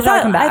 Maybe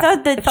she'll come back. I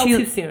thought that it felt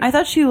too soon. I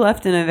thought she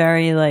left in a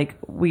very like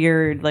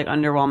weird, like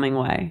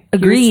underwhelming way.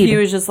 Agreed. He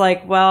was just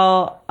like,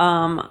 well,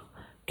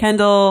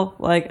 Kendall,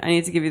 like, I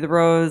need to give you the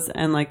rose,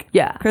 and like,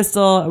 yeah,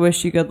 Crystal, I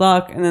wish you good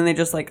luck, and then they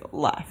just like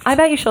left. I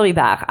bet you she'll be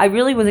back. I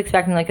really was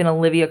expecting like an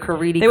Olivia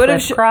Caridi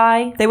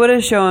cry. They would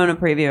have shown a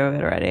preview of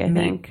it already. I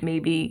think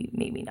maybe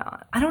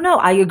not. I don't know.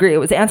 I agree. It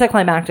was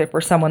anticlimactic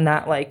for someone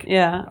that like.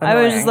 Yeah, annoying.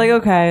 I was just like,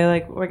 okay,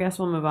 like, I guess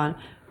we'll move on.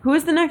 Who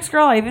is the next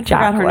girl? I even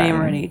forgot her name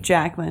already.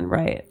 Jacqueline,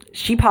 right?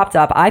 She popped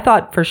up. I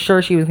thought for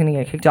sure she was going to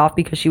get kicked off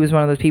because she was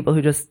one of those people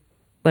who just.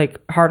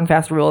 Like hard and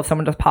fast rule, if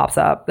someone just pops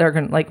up, they're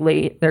gonna like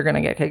late, they're gonna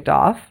get kicked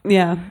off.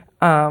 Yeah.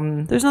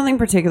 There's nothing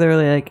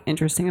particularly like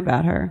interesting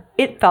about her.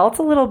 It felt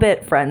a little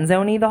bit friend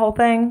zoney, the whole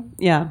thing.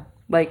 Yeah.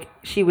 Like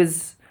she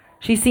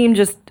seemed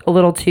just a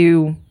little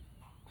too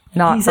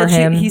not for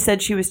him. He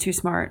said she was too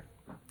smart.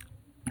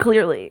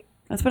 Clearly.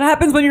 That's what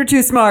happens when you're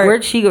too smart.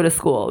 Where'd she go to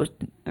school?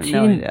 I have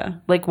no idea.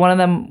 Like one of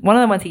them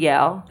went to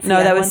Yale.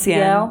 No, that was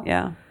Sian.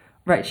 Yeah.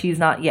 Right, she's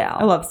not Yale.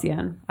 I love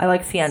Sian. I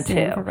like Sian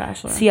too. For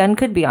Bachelor. Sian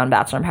could be on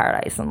Bachelor in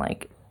Paradise and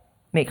like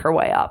make her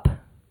way up.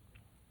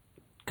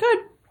 Could.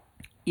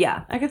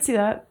 Yeah. I could see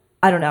that.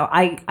 I don't know.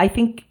 I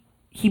think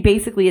he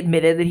basically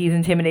admitted that he's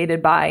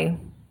intimidated by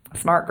a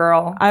smart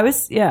girl.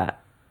 Yeah.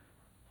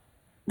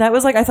 That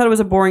was like, I thought it was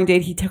a boring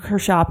date. He took her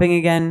shopping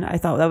again. I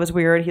thought that was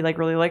weird. He like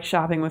really likes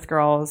shopping with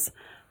girls.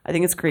 I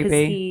think it's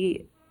creepy.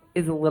 He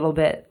is a little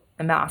bit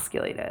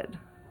emasculated.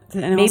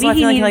 And maybe I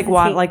feel like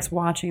he likes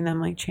watching them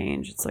like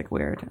change. It's like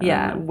weird.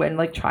 Yeah, when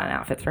like trying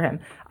outfits for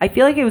him. I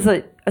feel like it was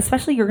like,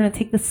 especially you're gonna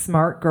take the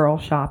smart girl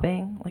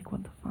shopping. Like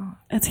what the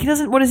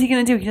fuck? What is he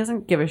gonna do? He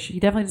doesn't give a shit. He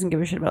definitely doesn't give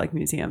a shit about like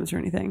museums or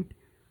anything.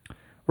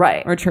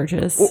 Right. Or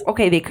churches.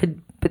 Okay, they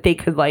could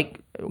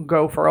like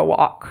go for a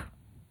walk.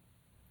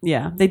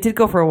 Yeah, they did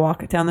go for a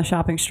walk down the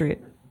shopping street.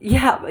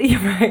 Yeah, you're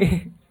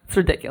right. It's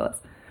ridiculous.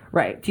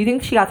 Right. Do you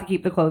think she got to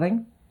keep the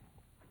clothing?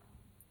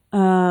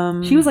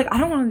 She was like, I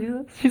don't want to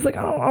do this. She's like,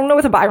 I don't know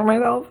what to buy for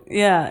myself.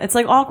 Yeah, it's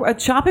like awkward.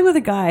 Shopping with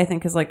a guy, I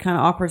think, is like kind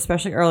of awkward,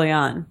 especially early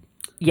on.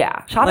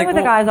 Yeah, shopping with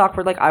a guy is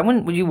awkward. Like, I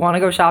wouldn't. Would you want to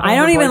go shopping? I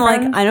don't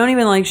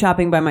even like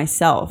shopping by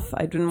myself.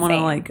 I didn't want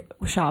to like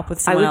shop with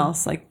someone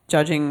else, like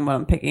judging what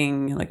I'm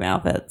picking, like my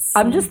outfits.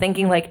 I'm just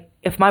thinking, like,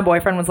 if my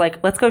boyfriend was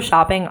like, let's go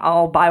shopping,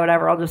 I'll buy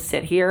whatever. I'll just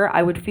sit here.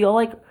 I would feel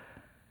like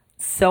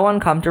so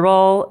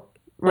uncomfortable,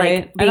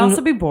 right? Like, I'd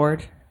also be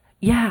bored.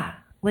 Yeah,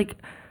 like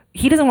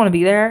he doesn't want to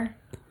be there.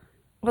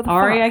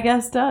 Arie, I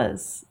guess,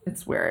 does.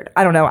 It's weird.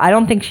 I don't know. I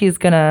don't think she's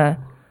gonna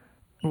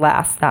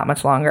last that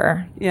much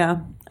longer.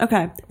 Yeah.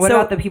 Okay. What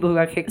about the people who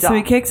got kicked off? So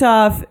he kicks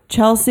off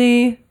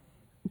Chelsea,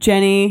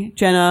 Jenna.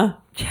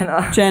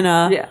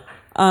 Yeah.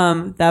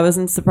 That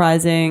wasn't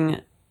surprising.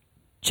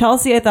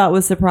 Chelsea, I thought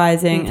was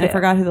surprising. I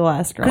forgot who the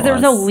last girl was. Because there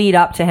was no lead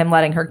up to him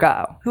letting her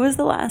go. Who was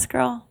the last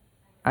girl?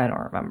 I don't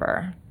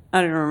remember. I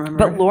don't remember.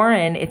 But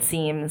Lauren, it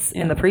seems,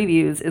 in the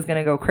previews, is going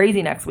to go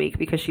crazy next week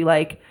because she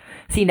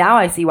see, now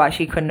I see why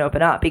she couldn't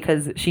open up,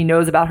 because she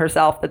knows about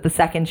herself that the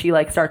second she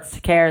starts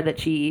to care that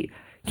she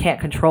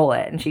can't control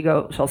it and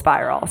she'll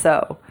spiral.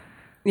 So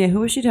yeah, who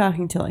was she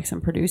talking to? Like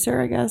some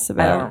producer, I guess,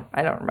 about?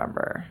 I don't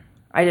remember.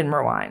 I didn't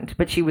rewind,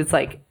 but she was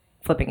like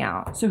flipping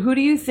out. So who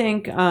do you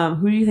think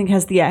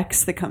has the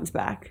ex that comes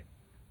back?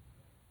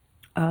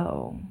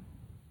 Oh,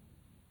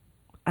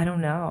 I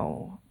don't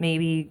know.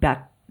 Maybe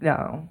Becca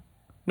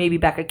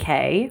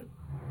K.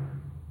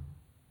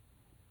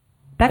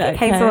 Becca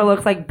K sort of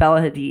looks like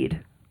Bella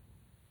Hadid.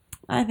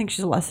 I think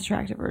she's a less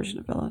attractive version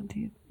of Bella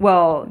Hadid.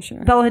 Well,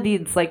 sure. Bella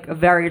Hadid's like a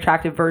very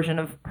attractive version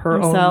of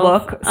her own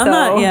look.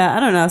 I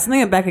don't know.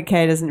 Something about Becca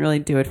K doesn't really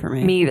do it for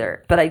me. Me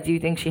either. But I do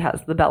think she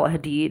has the Bella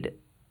Hadid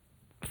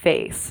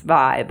face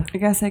vibe. I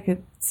guess I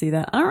could see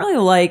that. I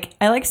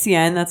like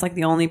Sian. That's like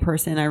the only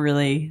person I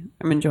really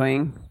am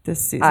enjoying this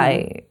season.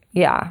 I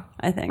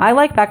think. I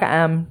like Becca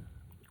M.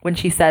 When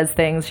she says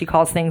things, she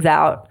calls things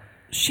out.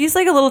 She's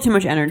like a little too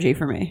much energy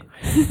for me.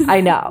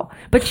 I know.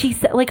 But she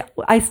said, like,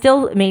 I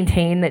still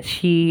maintain that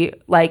she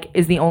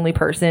is the only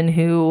person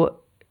who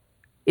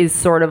is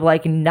sort of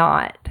like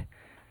not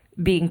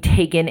being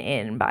taken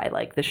in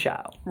by the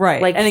show.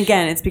 Right. And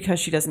again, it's because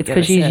she doesn't give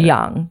a shit. Because she's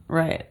young.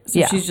 Right.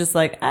 So she's just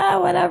like,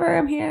 whatever,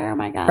 I'm here. Oh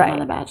my God, I'm on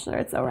The Bachelor.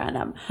 It's so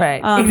random.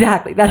 Right.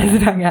 Exactly. That is the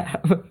thing I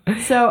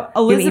have. So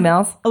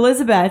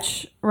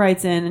Elizabeth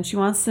writes in and she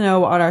wants to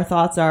know what our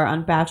thoughts are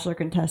on Bachelor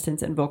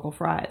contestants and vocal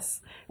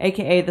fries,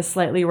 aka the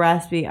slightly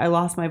raspy, I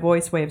lost my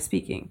voice way of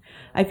speaking.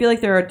 I feel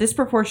like there are a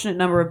disproportionate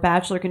number of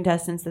Bachelor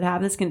contestants that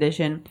have this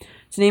condition.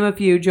 To name a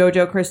few,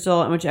 JoJo,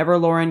 Crystal, and whichever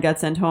Lauren got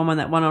sent home on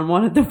that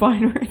one-on-one at the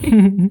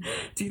winery.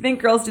 Do you think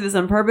girls do this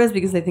on purpose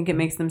because they think it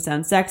makes them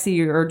sound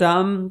sexy or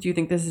dumb? Do you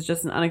think this is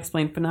just an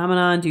unexplained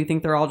phenomenon? Do you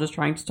think they're all just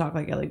trying to talk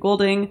like Ellie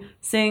Goulding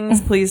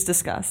sings? Please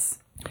discuss.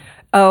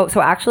 Oh, so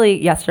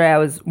actually yesterday I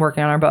was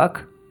working on our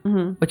book.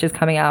 Mm-hmm. Which is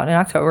coming out in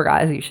October,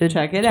 guys. You should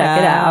check it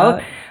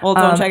out. Well,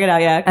 don't check it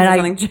out yet.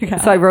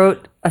 So I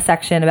wrote a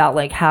section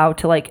about how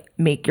to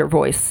make your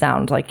voice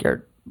sound like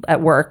you're at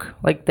work,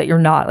 that you're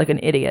not an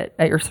idiot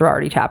at your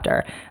sorority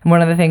chapter. And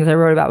one of the things I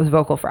wrote about was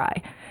vocal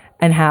fry.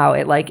 and how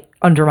it like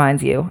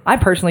undermines you. I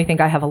personally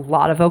think I have a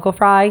lot of vocal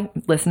fry.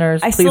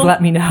 Listeners, please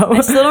let me know.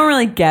 I still don't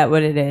really get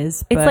what it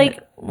is. It's like,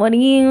 what do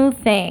you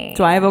think?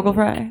 Do I have vocal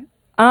fry?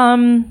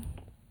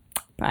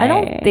 I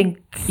don't think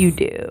you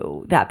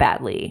do that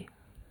badly.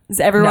 Does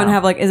everyone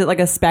have like, is it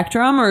like a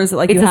spectrum, or is it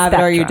like you have it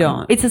or you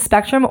don't? It's a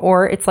spectrum,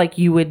 or it's like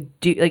you would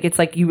do, like it's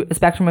like a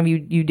spectrum of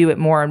you do it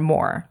more and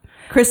more.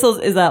 Crystal,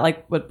 is that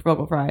like what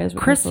vocal fry is?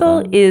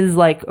 Crystal is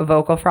like a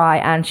vocal fry,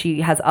 and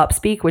she has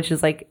upspeak, which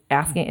is like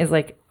asking, is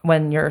like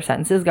when your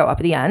sentences go up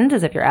at the end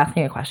as if you're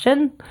asking a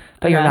question,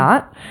 but you're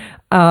not.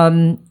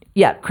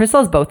 Yeah,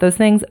 Crystal has both those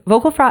things.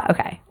 Vocal fry,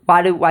 okay.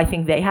 Why do I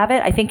think they have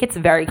it? I think it's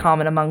very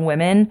common among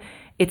women.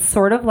 It's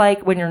sort of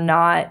like when you're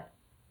not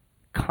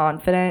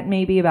confident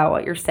maybe about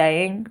what you're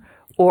saying,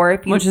 or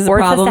if you, which is a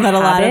problem that a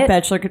lot of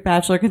bachelor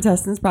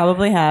contestants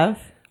probably have,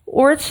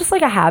 or it's just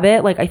like a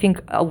habit. Like I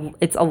think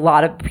it's a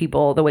lot of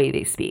people the way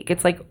they speak.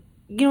 It's like,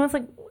 you know,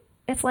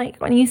 it's like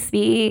when you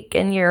speak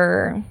and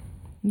you're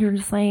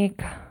just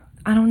like,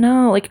 I don't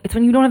know, like it's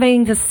when you don't have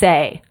anything to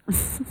say.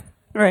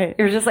 Right.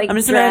 You're just like, I'm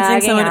just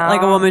imagining someone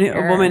like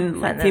a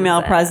woman like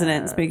female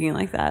president speaking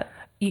like that.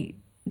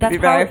 That's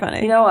very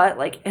funny. You know what?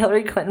 Like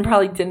Hillary Clinton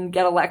probably didn't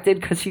get elected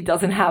because she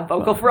doesn't have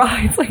vocal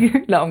fry. It's like,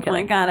 no, I'm kidding. Oh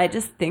my God, I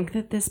just think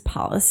that this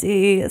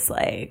policy is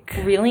like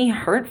really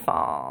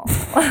hurtful.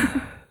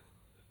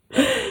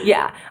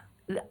 Yeah,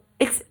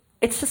 it's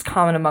just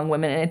common among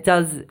women, and it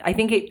does. I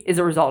think it is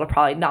a result of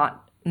probably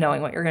not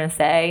knowing what you're going to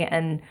say,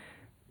 and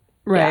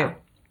right.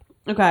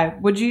 Yeah. Okay.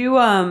 Would you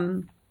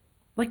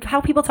like how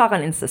people talk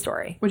on Insta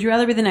story? Would you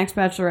rather be the next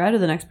bachelorette or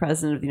the next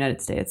president of the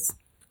United States?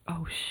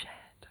 Oh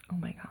shit! Oh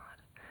my God.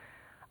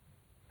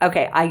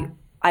 Okay,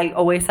 I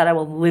always said I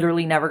will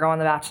literally never go on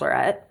The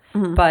Bachelorette,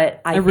 but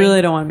I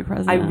really don't want to be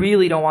president. I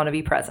really don't want to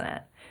be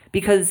president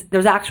because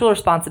there's actual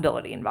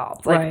responsibility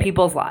involved, like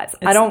people's lives.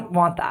 I don't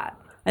want that.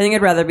 I think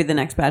I'd rather be the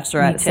next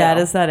bachelorette, sad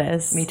as that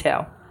is. Me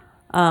too.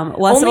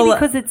 Only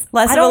because it's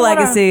less of a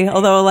legacy,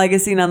 although a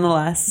legacy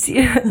nonetheless.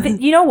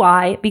 You know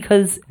why?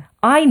 Because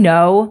I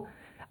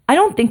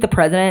don't think the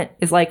president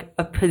is like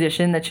a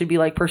position that should be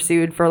like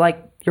pursued for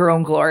like your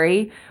own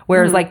glory,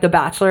 whereas like The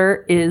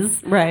Bachelor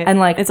is, right, and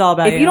like it's all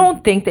about if you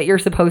don't think that you're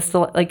supposed to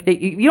like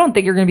you don't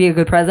think you're gonna be a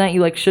good president, you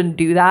like shouldn't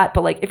do that.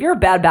 But like if you're a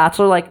bad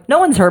bachelor, like no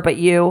one's hurt but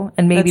you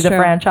and maybe the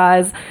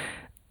franchise,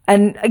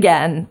 and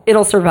again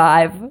it'll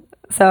survive.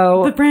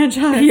 So the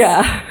franchise,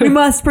 yeah, we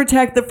must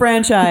protect the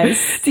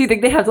franchise. Do you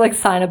think they have to like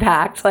sign a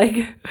pact,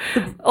 like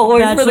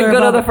always for the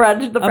good of the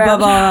franchise?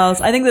 Above all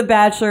else, I think the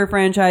Bachelor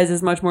franchise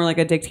is much more like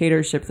a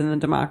dictatorship than the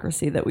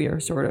democracy that we are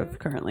sort of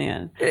currently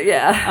in.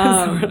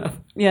 Yeah, sort of.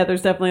 Yeah.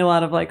 There's definitely a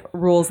lot of like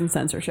rules and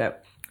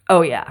censorship.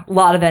 Oh yeah, a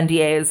lot of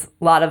NDAs,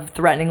 a lot of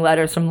threatening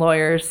letters from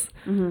lawyers.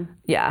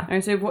 Yeah. All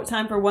right, so we have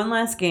time for one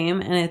last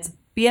game, and it's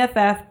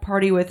BFF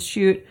Party with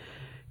Shoot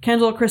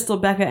Kendall, Crystal,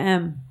 Becca,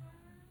 M.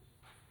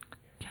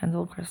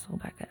 Kendall, Crystal,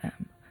 Becca,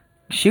 M.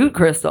 Shoot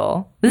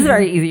Crystal. This is a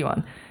very easy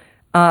one.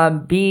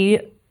 Be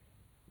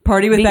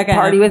Party with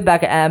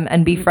Becca M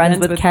and be friends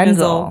with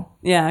Kendall.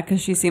 Yeah, because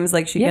she seems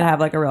like she could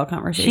have like a real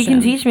conversation. She can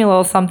teach me a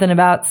little something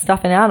about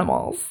stuff and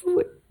animals.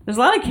 There's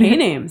a lot of K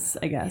names,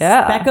 I guess.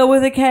 Yeah. Becca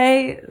with a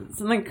K,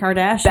 something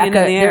Kardashian in the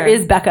air. There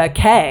is Becca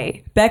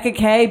K. Becca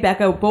K,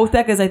 Becca, both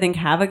Beccas I think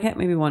have a K,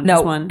 maybe one. No,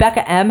 just one.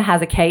 Becca M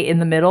has a K in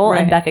the middle,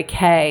 and Becca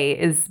K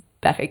is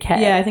Becca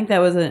K. Yeah, I think that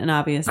was an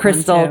obvious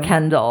Crystal one too.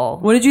 Kendall.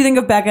 What did you think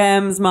of Becca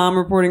M's mom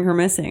reporting her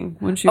missing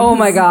when she? Oh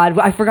my God,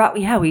 I forgot.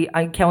 Yeah,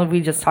 I can't believe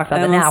we just talked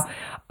about that now.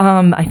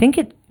 I think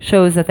it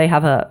shows that they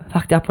have a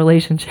fucked up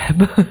relationship.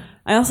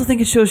 I also think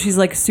it shows she's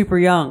like super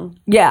young.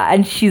 Yeah,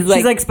 and she's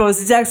like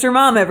supposed to text her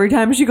mom every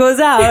time she goes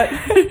out.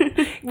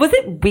 Was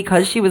it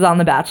because she was on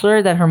The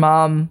Bachelor that her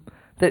mom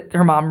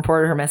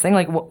reported her missing?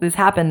 Like this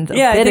happened a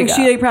bit I think ago.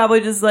 she probably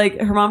just like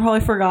her mom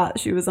probably forgot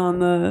she was on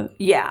the.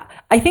 Yeah,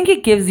 I think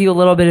it gives you a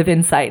little bit of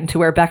insight into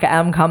where Becca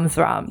M comes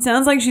from.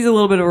 Sounds like she's a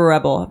little bit of a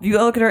rebel. If you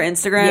look at her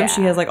Instagram,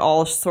 she has like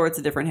all sorts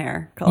of different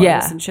hair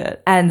colors and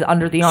shit, and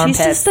under the armpits.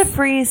 She's just a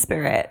free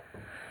spirit.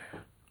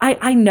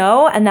 I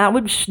know, and that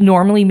would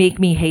normally make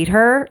me hate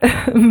her,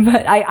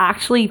 but I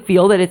actually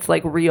feel that it's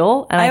like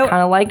real, and I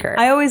kind of like her.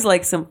 I always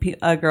like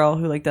a girl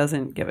who like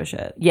doesn't give a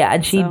shit. Yeah,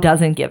 and she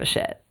doesn't give a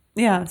shit.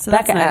 Yeah, so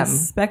Becca that's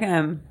nice. M. Becca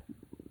M.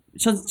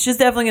 She's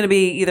definitely going to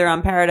be either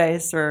on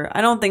Paradise or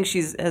I don't think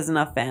she's has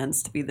enough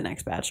fans to be the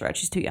next Bachelorette.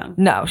 She's too young.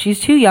 No, she's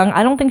too young.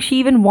 I don't think she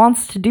even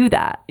wants to do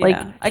that. Yeah. Like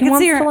I she can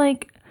wants see her to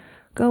like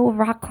go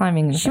rock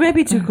climbing. She might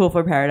be too cool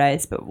for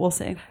Paradise, but we'll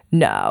see.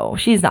 No,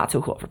 she's not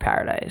too cool for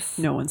Paradise.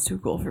 No one's too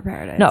cool for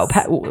Paradise. No,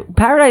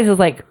 Paradise is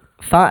like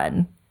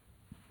fun.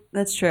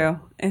 That's true.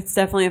 It's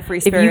definitely a free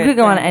spirit. If you could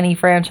go on any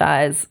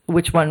franchise,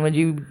 which one would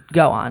you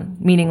go on?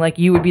 Meaning like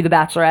you would be the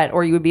Bachelorette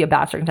or you would be a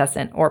Bachelor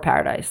contestant or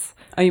Paradise.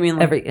 Oh, you mean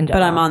like,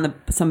 but I'm on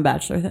some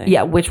Bachelor thing.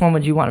 Yeah, which one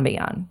would you want to be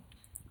on?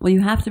 Well,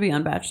 you have to be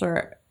on The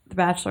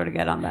Bachelor to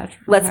get on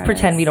Bachelor. Let's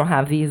pretend we don't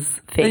have these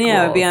fake then, yeah,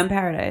 rules. it would be on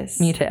Paradise.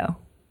 Me too.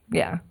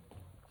 Yeah.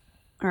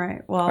 All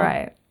right.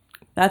 Well,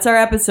 that's our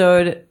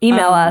episode.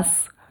 Email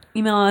us.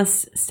 Email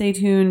us. Stay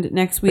tuned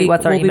next week. Wait,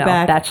 what's our we'll email? Be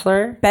back.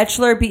 Bachelor?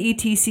 Bachelor,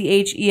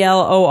 BETCHELOR.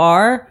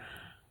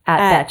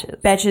 At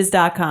Betches.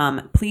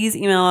 Betches.com. Please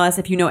email us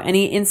if you know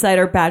any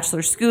insider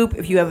Bachelor scoop.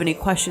 If you have any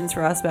questions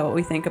for us about what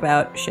we think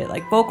about shit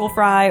like Vocal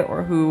Fry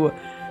or who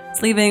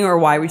is leaving or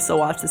why we still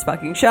watch this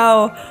fucking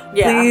show,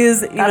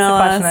 please email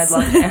us. That's a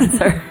question I'd love to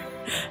answer.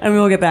 And we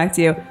will get back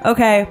to you.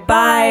 Okay,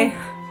 bye.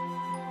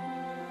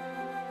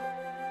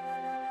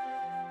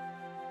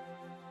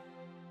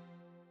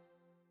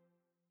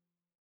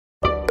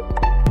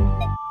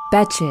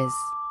 Betches.